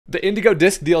The Indigo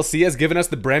Disc DLC has given us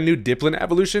the brand new Dipplin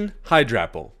evolution,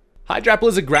 Hydrapple. Hydrapple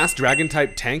is a grass dragon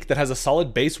type tank that has a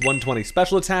solid base 120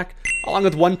 special attack, along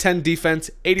with 110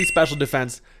 defense, 80 special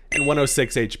defense, and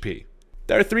 106 HP.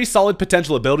 There are 3 solid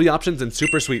potential ability options in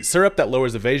Super Sweet Syrup that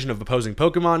lowers evasion of opposing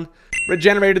Pokemon,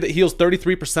 Regenerated that heals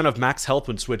 33% of max health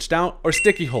when switched out, or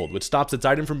Sticky Hold, which stops its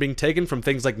item from being taken from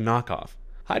things like Knockoff.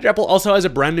 Hydrapple also has a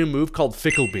brand new move called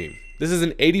Fickle Beam. This is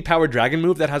an 80 power dragon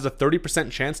move that has a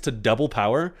 30% chance to double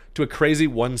power to a crazy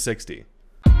 160.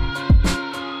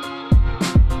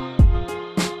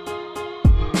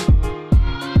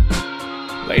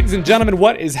 Ladies and gentlemen,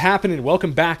 what is happening?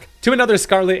 Welcome back to another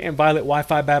Scarlet and Violet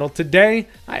Wi-Fi battle. Today,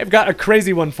 I have got a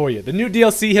crazy one for you. The new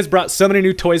DLC has brought so many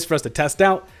new toys for us to test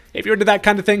out. If you're into that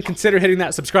kind of thing, consider hitting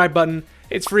that subscribe button.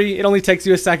 It's free, it only takes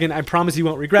you a second, I promise you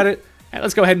won't regret it. And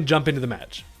let's go ahead and jump into the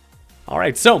match.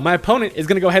 Alright, so my opponent is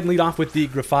going to go ahead and lead off with the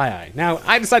Grafaiai. Now,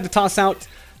 I decided to toss out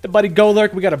the Buddy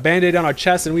Golurk. We got a band-aid on our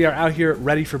chest and we are out here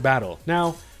ready for battle.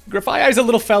 Now, Grafaiai is a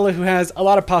little fella who has a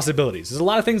lot of possibilities. There's a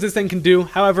lot of things this thing can do,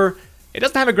 however, it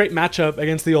doesn't have a great matchup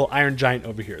against the old Iron Giant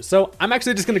over here. So I'm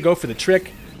actually just going to go for the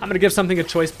trick. I'm going to give something a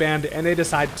choice band, and they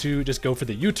decide to just go for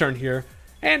the U-turn here.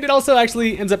 And it also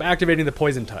actually ends up activating the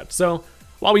Poison Touch. So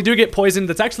while we do get poisoned,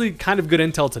 that's actually kind of good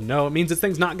intel to know. It means this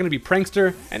thing's not going to be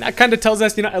Prankster. And that kind of tells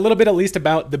us, a little bit at least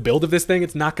about the build of this thing.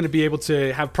 It's not going to be able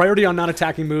to have priority on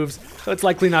non-attacking moves. So it's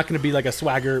likely not going to be like a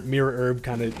Swagger, Mirror Herb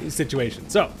kind of situation.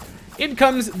 So in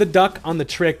comes the Duck on the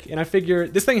trick. And I figure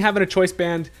this thing having a choice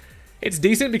band, it's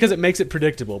decent because it makes it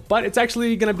predictable, but it's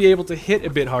actually going to be able to hit a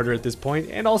bit harder at this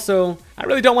point. And also, I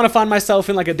really don't want to find myself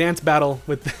in like a dance battle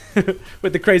with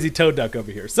with the crazy Toad-Duck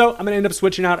over here. So I'm going to end up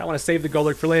switching out. I want to save the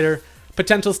Golurk for later.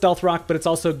 Potential Stealth Rock, but it's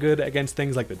also good against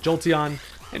things like the Jolteon.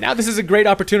 And now this is a great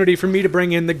opportunity for me to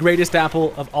bring in the greatest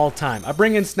apple of all time. I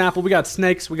bring in Snapple. We got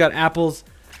snakes. We got apples.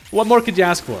 What more could you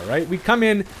ask for, right? We come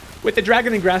in with the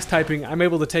Dragon and Grass typing. I'm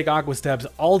able to take Aqua Steps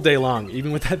all day long,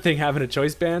 even with that thing having a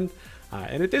choice band.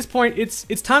 And at this point, it's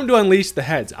time to unleash the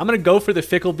heads. I'm going to go for the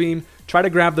Fickle Beam, try to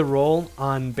grab the roll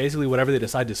on basically whatever they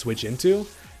decide to switch into,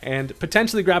 and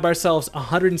potentially grab ourselves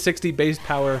 160 base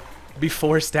power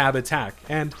before stab attack.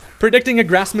 And predicting a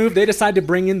grass move, they decide to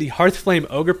bring in the Hearthflame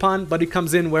Ogerpon, but he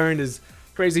comes in wearing his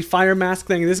crazy fire mask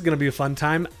thing. This is going to be a fun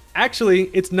time. Actually,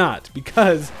 it's not,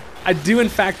 because I do in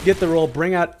fact get the roll,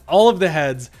 bring out all of the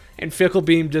heads, and Fickle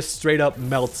Beam just straight up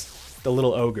melts the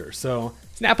little ogre. So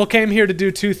Snapple came here to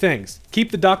do 2 things.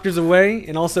 Keep the doctors away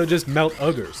and also just melt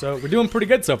ogre. So we're doing pretty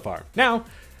good so far. Now,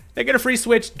 they get a free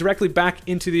switch directly back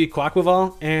into the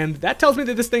Quaquaval, and that tells me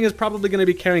that this thing is probably going to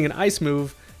be carrying an ice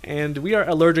move, and we are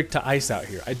allergic to ice out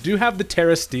here. I do have the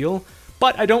Terra Steel,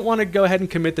 but I don't want to go ahead and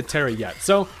commit the Terra yet.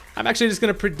 So I'm actually just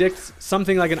going to predict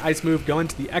something like an ice move, go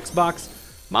into the Xbox.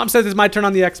 Mom says it's my turn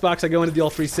on the Xbox. I go into the all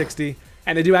 360,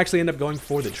 and I do actually end up going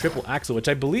for the Triple Axle, which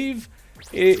I believe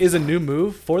is a new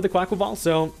move for the Quaquaval.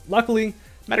 So luckily,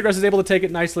 Metagross is able to take it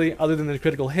nicely other than the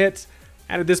critical hit.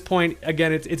 And at this point,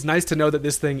 again, it's nice to know that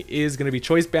this thing is going to be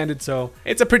choice banded. So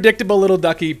it's a predictable little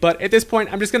ducky. But at this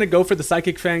point, I'm just going to go for the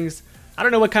Psychic Fangs. I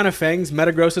don't know what kind of fangs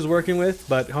Metagross is working with,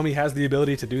 but homie has the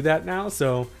ability to do that now.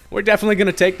 So we're definitely going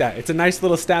to take that. It's a nice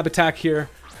little stab attack here.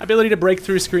 Ability to break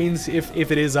through screens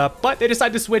if it is up. But they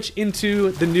decide to switch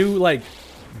into the new, like,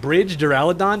 Bridge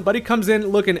Duraludon, but he comes in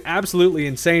looking absolutely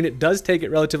insane. It does take it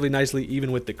relatively nicely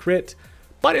even with the crit,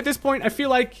 but at this point I feel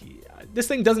like this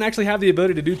thing doesn't actually have the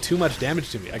ability to do too much damage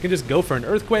to me. I can just go for an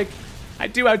Earthquake. I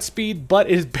do outspeed, but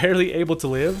it is barely able to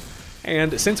live,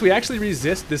 and since we actually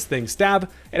resist this thing's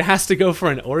stab, it has to go for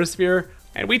an Aura Sphere,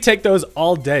 and we take those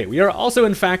all day. We are also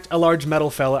in fact a large metal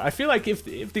fella. I feel like if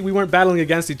we weren't battling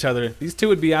against each other, these two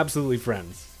would be absolutely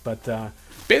friends, but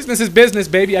business is business,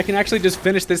 baby. I can actually just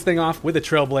finish this thing off with a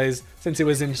Trailblaze. Since it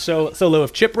was in so low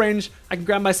of chip range, I can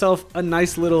grab myself a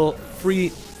nice little free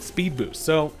speed boost.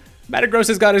 So Metagross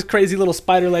has got his crazy little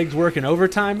spider legs working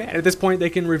overtime, and at this point they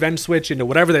can revenge switch into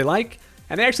whatever they like,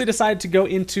 and they actually decide to go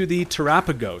into the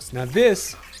Terapagos. Now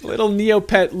this little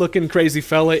Neopet looking crazy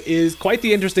fella is quite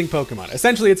the interesting Pokemon.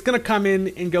 Essentially, it's going to come in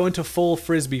and go into full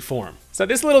Frisbee form. So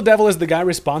this little devil is the guy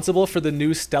responsible for the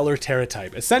new Stellar Terra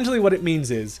type. Essentially what it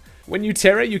means is, when you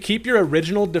Terra, you keep your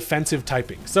original defensive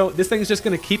typing. So this thing's just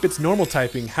going to keep its normal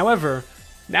typing. However,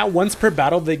 now once per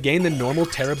battle, they gain the normal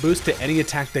Terra boost to any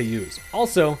attack they use.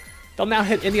 Also, they'll now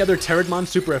hit any other Terradmon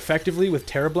super effectively with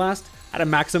Terra Blast at a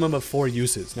maximum of 4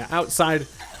 uses. Now outside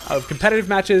of competitive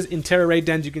matches in Terra Raid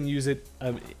Dens, you can use it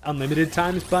unlimited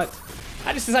times, but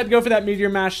I just decided to go for that Meteor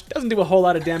Mash. Doesn't do a whole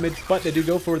lot of damage, but they do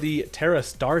go for the Terra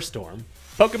Starstorm.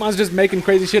 Pokemon's just making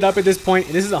crazy shit up at this point,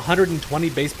 and this is a 120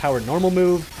 base power normal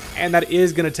move, and that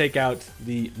is going to take out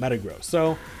the Metagross.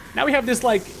 So now we have this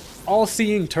like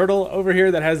all-seeing turtle over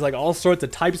here that has like all sorts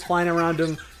of types flying around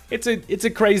him. It's a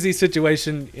crazy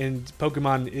situation, and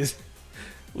Pokemon is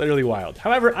literally wild.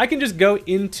 However, I can just go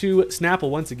into Snapple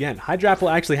once again.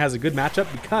 Hydrapple actually has a good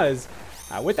matchup because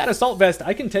with that Assault Vest,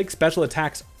 I can take special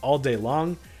attacks all day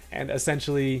long and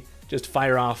essentially just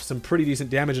fire off some pretty decent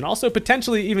damage and also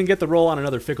potentially even get the roll on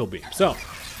another Fickle Beam. So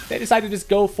they decided to just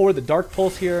go for the Dark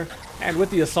Pulse here, and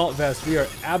with the Assault Vest, we are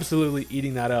absolutely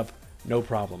eating that up. No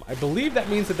problem. I believe that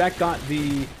means that that got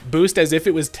the boost as if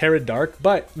it was Terra Dark,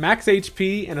 but max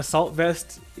HP and Assault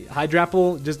Vest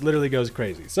Hydrapple just literally goes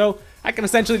crazy. So I can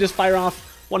essentially just fire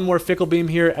off one more Fickle Beam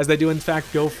here as they do in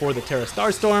fact go for the Terra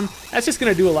Starstorm. That's just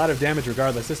going to do a lot of damage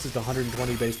regardless. This is the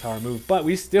 120 base power move, but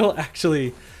we still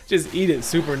actually just eat it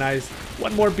super nice.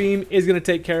 One more beam is going to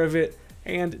take care of it,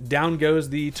 and down goes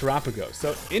the Terrapago.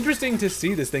 So interesting to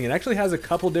see this thing. It actually has a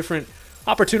couple different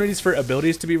opportunities for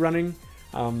abilities to be running.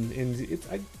 And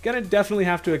I'm gonna definitely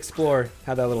have to explore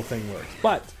how that little thing works.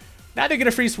 But now they get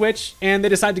a free switch and they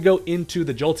decide to go into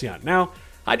the Jolteon. Now,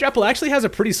 Hydrapple actually has a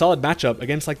pretty solid matchup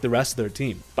against like the rest of their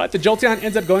team. But the Jolteon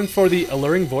ends up going for the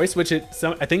Alluring Voice, which it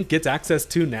I think gets access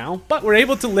to now. But we're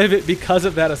able to live it because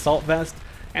of that Assault Vest.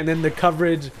 And then the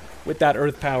coverage with that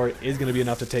Earth Power is going to be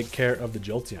enough to take care of the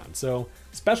Jolteon. So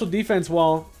special defense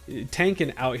while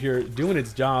tanking out here, doing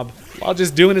its job while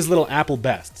just doing his little apple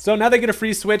best. So now they get a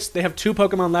free switch. They have 2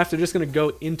 Pokemon left. They're just going to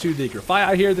go into the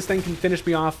Grafaiai here. This thing can finish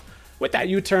me off with that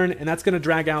U-turn, and that's going to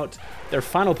drag out their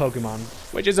final Pokemon,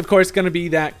 which is of course going to be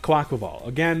that Quaquaval.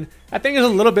 Again, that thing is a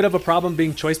little bit of a problem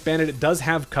being choice banded. It does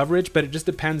have coverage, but it just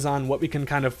depends on what we can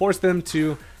kind of force them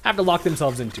to have to lock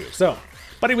themselves into. So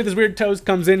Buddy with his weird toes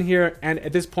comes in here, and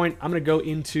at this point I'm going to go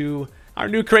into our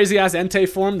new crazy-ass Entei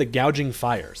form, the Gouging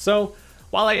Fire. So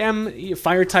while I am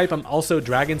fire type, I'm also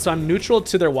dragon, so I'm neutral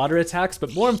to their water attacks,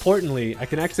 but more importantly, I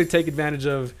can actually take advantage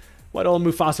of what old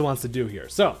Mufasa wants to do here.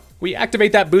 So we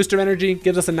activate that booster energy,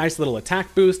 gives us a nice little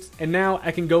attack boost, and now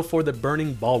I can go for the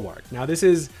Burning Bulwark. Now this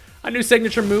is a new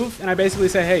signature move, and I basically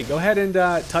say, hey, go ahead and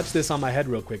touch this on my head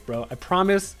real quick, bro. I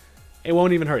promise it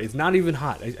won't even hurt. It's not even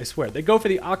hot, I swear. They go for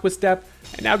the Aqua Step,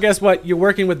 and now guess what? You're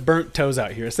working with burnt toes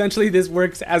out here. Essentially, this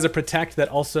works as a protect that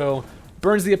also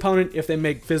burns the opponent if they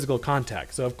make physical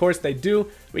contact. So of course they do.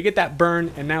 We get that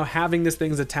burn, and now having this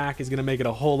thing's attack is going to make it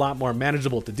a whole lot more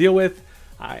manageable to deal with.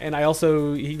 And I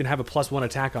also even have a +1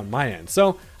 attack on my end.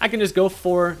 So I can just go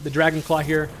for the Dragon Claw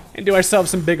here and do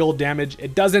ourselves some big old damage.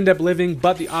 It does end up living,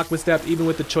 but the Aqua Step, even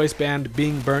with the Choice Band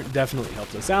being burnt, definitely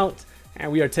helps us out.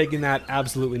 And we are taking that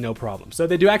absolutely no problem. So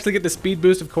they do actually get the speed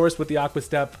boost, of course, with the Aqua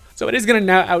Step. So it is going to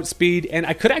now outspeed, and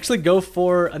I could actually go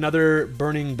for another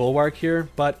Burning Bulwark here,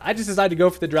 but I just decided to go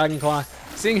for the Dragon Claw.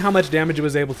 Seeing how much damage it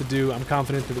was able to do, I'm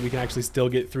confident that we can actually still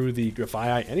get through the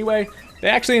Grafaiai anyway. They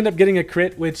actually end up getting a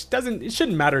crit, which it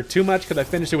shouldn't matter too much because I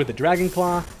finished it with the Dragon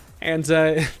Claw. And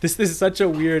this is such a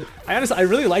weird... I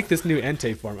really like this new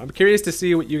Entei form. I'm curious to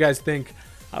see what you guys think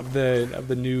of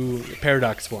the new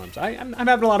Paradox forms. I'm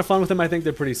having a lot of fun with them. I think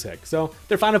they're pretty sick. So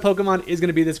their final Pokemon is going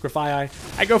to be this Grafaiai.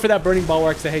 I go for that Burning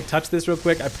Bulwark, say, hey, touch this real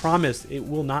quick. I promise it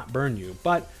will not burn you.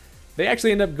 But they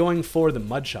actually end up going for the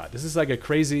Mud Shot. This is like a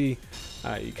crazy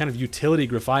kind of utility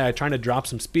Grafaiai trying to drop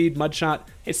some speed. Mud Shot,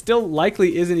 it still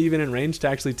likely isn't even in range to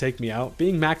actually take me out.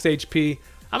 Being max HP,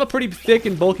 I'm a pretty thick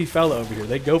and bulky fella over here.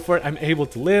 They go for it. I'm able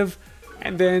to live.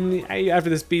 And then after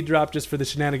the speed drop, just for the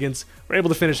shenanigans, we're able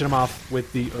to finish him off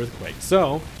with the Earthquake.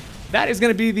 So that is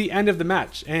going to be the end of the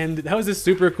match. And that was a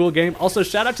super cool game. Also,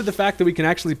 shout out to the fact that we can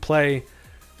actually play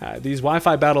these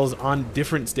Wi-Fi battles on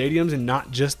different stadiums and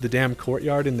not just the damn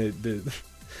courtyard in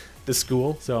the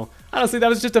school. So honestly, that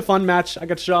was just a fun match. I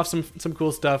got to show off some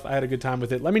cool stuff. I had a good time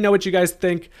with it. Let me know what you guys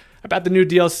think about the new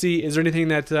DLC. Is there anything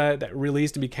that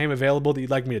released and became available that you'd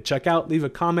like me to check out? Leave a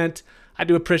comment. I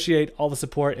do appreciate all the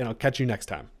support, and I'll catch you next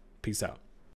time. Peace out.